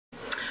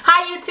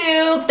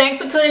YouTube, thanks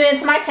for tuning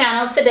into my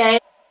channel today.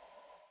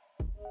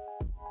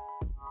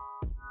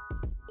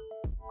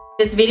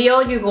 This video,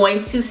 you're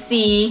going to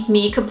see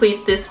me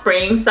complete this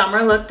spring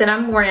summer look that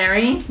I'm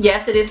wearing.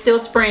 Yes, it is still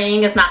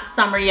spring, it's not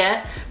summer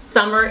yet.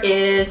 Summer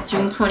is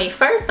June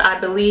 21st, I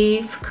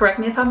believe. Correct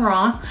me if I'm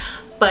wrong.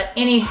 But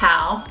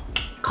anyhow,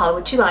 call it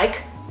what you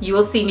like. You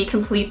will see me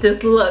complete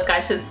this look, I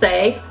should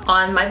say,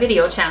 on my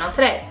video channel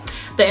today.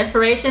 The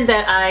inspiration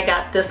that I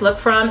got this look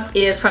from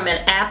is from an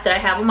app that I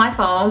have on my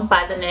phone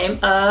by the name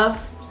of,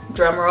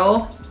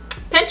 drumroll,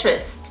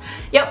 Pinterest.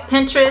 Yep,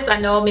 Pinterest. I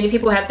know many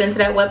people have been to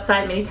that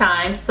website many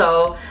times,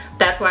 so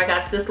that's where I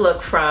got this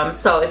look from.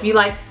 So if you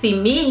like to see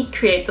me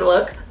create the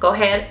look, go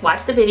ahead,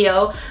 watch the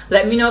video.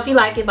 Let me know if you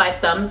like it by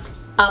thumbs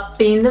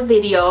upping the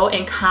video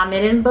and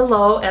commenting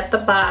below at the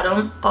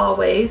bottom,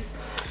 always.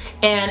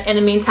 And in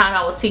the meantime,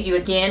 I will see you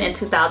again in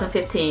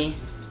 2015.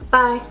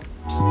 Bye.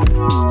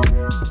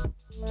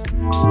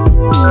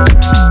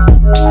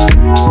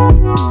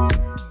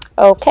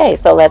 Okay,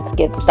 so let's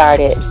get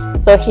started.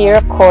 So here,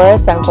 of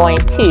course, I'm going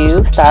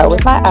to start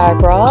with my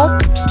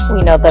eyebrows.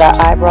 We know that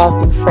our eyebrows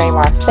do frame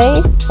our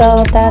face,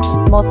 so that's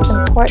most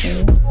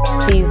important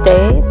these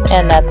days,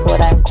 and that's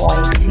what I'm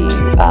going to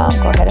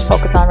go ahead and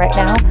focus on right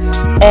now.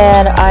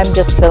 And I'm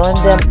just filling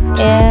them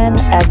in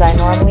as I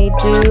normally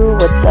do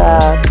with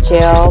the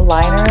gel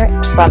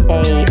liner from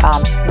a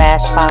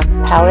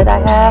Smashbox palette I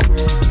have.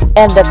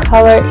 And the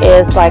color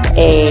is like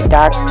a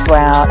dark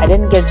brown. I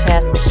didn't get a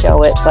chance to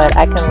show it, but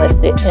I can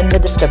list it in the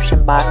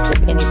description box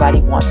if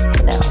anybody wants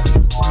to know.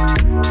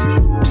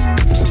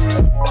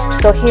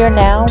 So here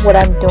now, what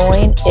I'm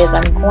doing is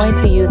I'm going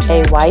to use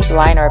a white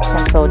liner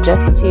pencil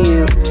just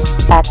to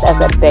act as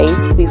a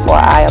base before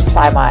I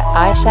apply my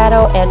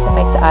eyeshadow and to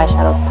make the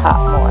eyeshadows pop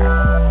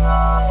more.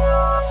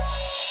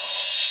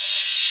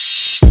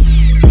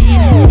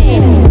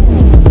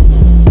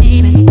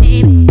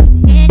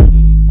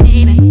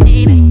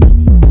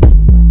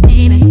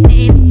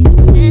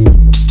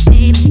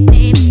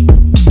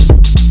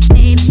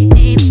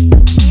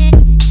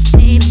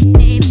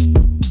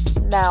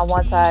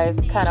 Once I've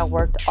kind of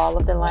worked all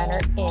of the liner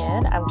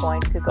in, I'm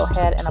going to go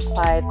ahead and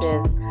apply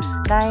this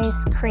nice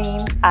cream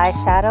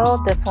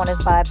eyeshadow. This one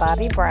is by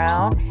Bobbi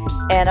Brown,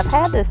 and I've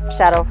had this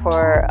shadow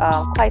for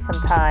quite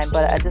some time,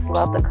 but I just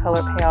love the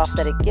color payoff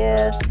that it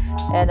gives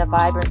and the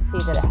vibrancy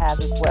that it has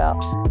as well.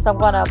 So I'm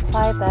going to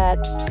apply that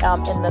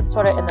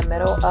in the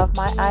middle of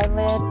my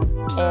eyelid,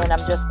 and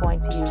I'm just going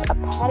to use a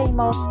patting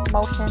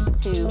motion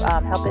to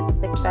help it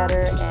stick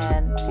better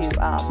and to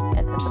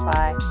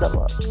intensify the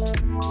look.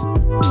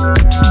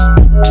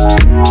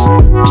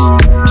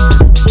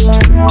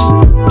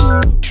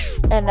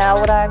 And now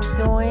what I'm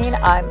doing,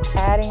 I'm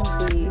adding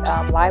the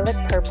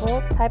lilac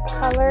purple type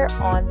color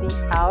on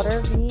the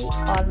outer V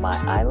on my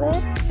eyelid.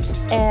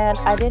 And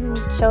I didn't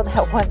show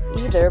that one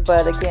either,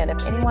 but again,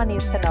 if anyone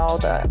needs to know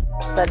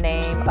the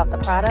name of the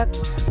product,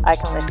 I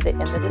can list it in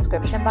the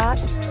description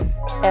box.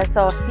 And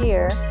so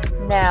here,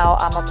 now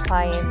I'm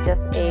applying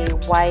just a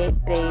white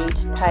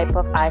beige type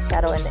of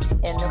eyeshadow in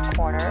the inner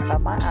corner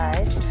of my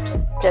eyes,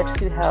 just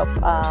to help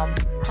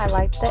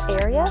highlight the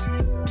area.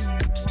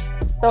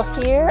 So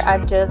here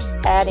I'm just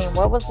adding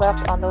what was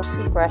left on those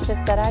two brushes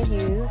that I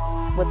used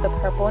with the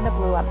purple and the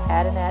blue. I'm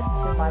adding that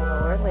to my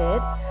lower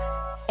lid.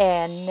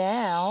 And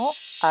now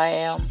I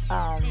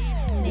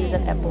am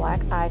using a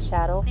black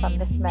eyeshadow from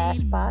the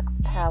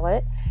Smashbox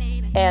palette,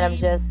 and I'm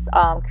just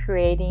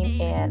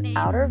creating an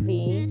outer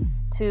V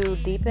to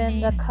deepen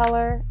the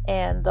color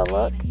and the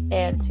look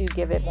and to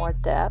give it more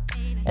depth.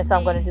 And so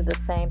I'm going to do the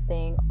same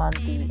thing on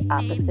the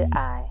opposite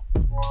eye.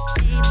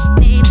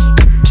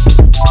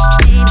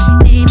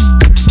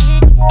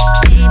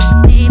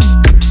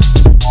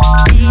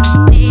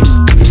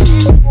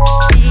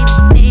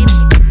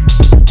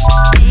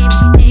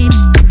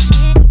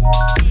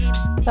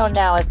 So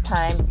now it's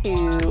time to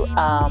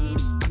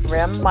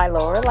rim my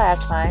lower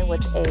lash line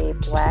with a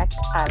black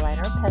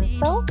eyeliner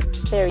pencil.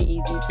 Very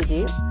easy to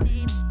do.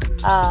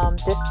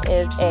 This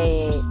is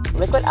a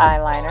liquid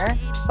eyeliner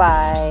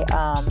by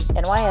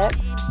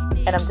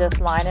NYX, and I'm just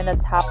lining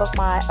the top of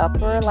my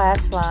upper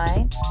lash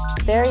line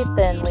very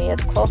thinly, as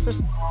close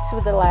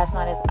to the lash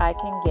line as I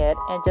can get,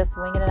 and just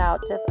winging it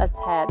out just a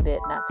tad bit,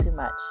 not too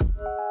much.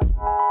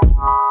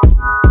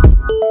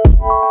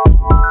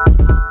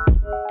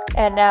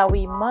 And now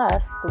we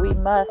must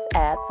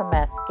add some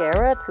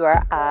mascara to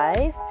our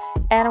eyes,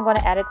 and I'm going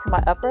to add it to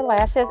my upper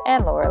lashes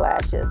and lower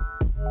lashes.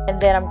 And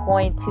then I'm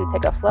going to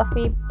take a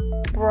fluffy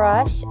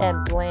brush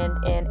and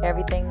blend in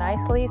everything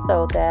nicely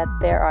so that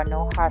there are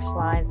no harsh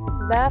lines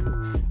left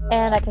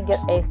and I can get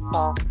a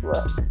soft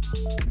look.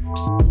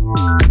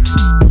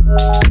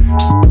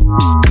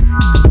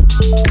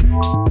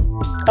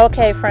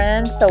 Okay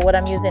friends, so what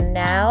I'm using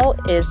now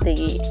is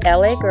the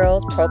LA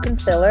Girls Pro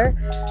Concealer.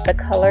 The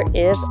color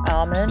is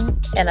Almond,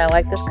 and I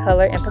like this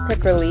color in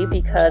particularly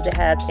because it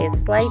has a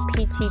slight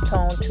peachy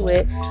tone to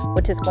it,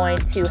 which is going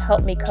to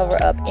help me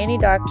cover up any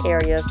dark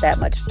areas that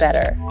much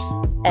better.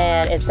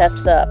 and it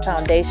sets the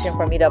foundation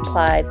for me to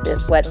apply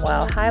this Wet n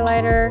Wild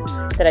highlighter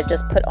that I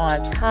just put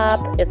on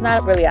top. It's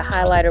not really a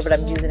highlighter, but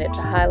I'm using it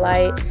to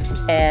highlight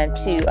and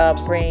to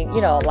bring,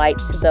 you know, light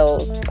to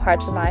those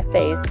parts of my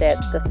face that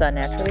the sun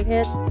naturally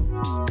hits.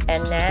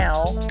 And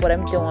now what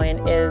I'm doing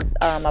is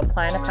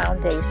applying a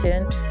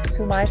foundation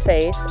to my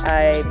face.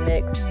 I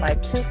mix my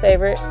two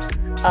favorite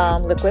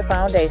liquid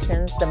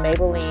foundations, the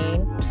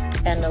Maybelline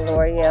and the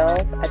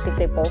L'Oreal. I think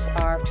they both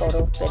are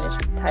photo finish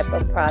type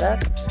of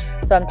products.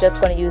 So I'm just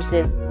going to use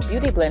this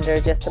beauty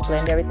blender just to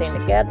blend everything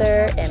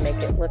together and make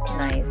it look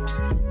nice.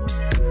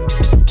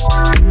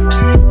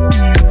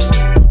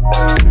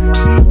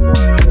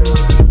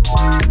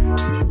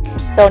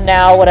 So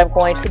now what I'm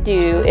going to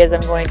do is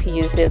I'm going to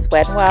use this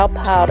Wet n Wild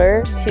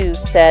powder to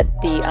set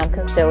the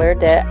concealer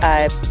that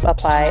I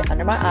apply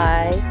under my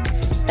eyes.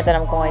 And then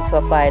I'm going to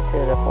apply it to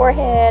the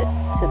forehead,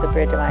 to the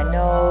bridge of my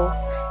nose,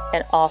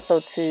 and also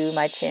to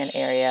my chin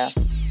area.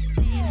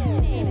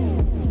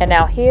 And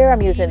now here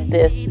I'm using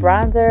this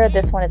bronzer.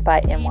 This one is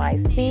by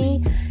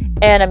NYC.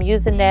 And I'm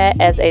using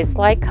that as a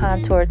slight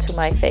contour to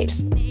my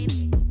face.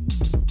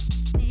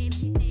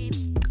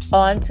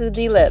 On to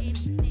the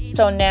lips.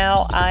 So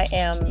now I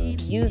am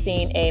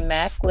using a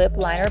MAC lip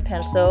liner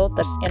pencil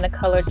in the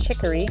color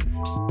Chicory,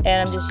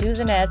 and I'm just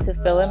using that to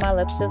fill in my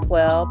lips as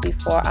well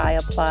before I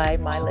apply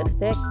my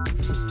lipstick.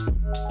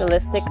 The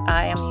lipstick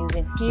I am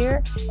using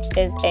here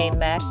is a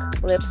MAC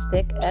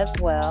lipstick as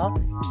well,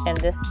 and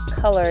this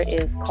color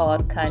is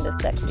called Kinda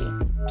Sexy.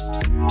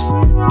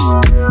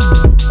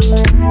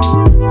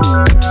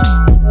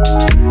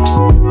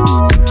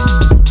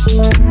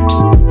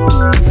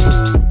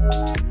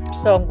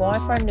 So I'm going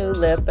for a nude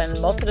lip, and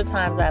most of the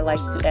times I like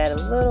to add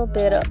a little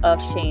bit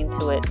of sheen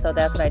to it. So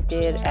that's what I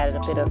did, added a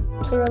bit of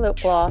clear lip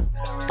gloss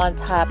on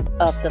top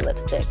of the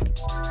lipstick.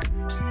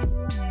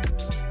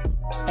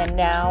 And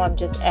now I'm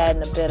just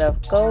adding a bit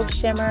of gold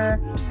shimmer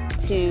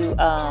to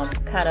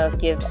kind of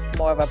give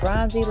more of a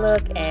bronzy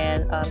look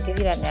and give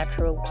you that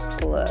natural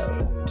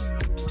glow.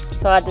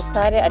 So I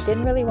decided I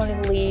didn't really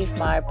want to leave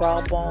my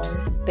brow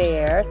bone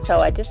bare, so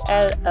I just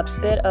added a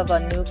bit of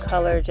a new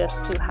color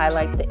just to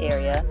highlight the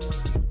area,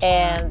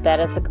 and that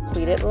is the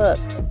completed look.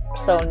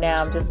 So now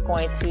I'm just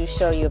going to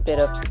show you a bit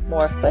of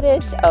more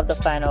footage of the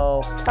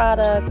final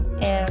product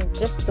and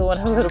just doing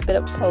a little bit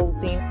of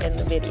posing in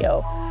the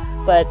video.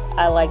 But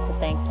I like to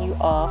thank you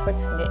all for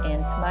tuning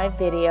in to my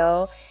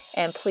video,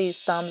 and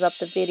please thumbs up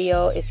the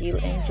video if you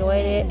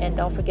enjoyed it, and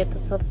don't forget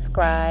to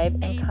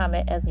subscribe and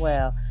comment as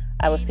well.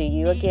 I will see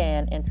you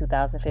again in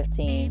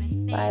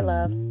 2015. Bye,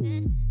 loves.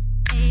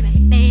 Baby,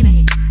 baby.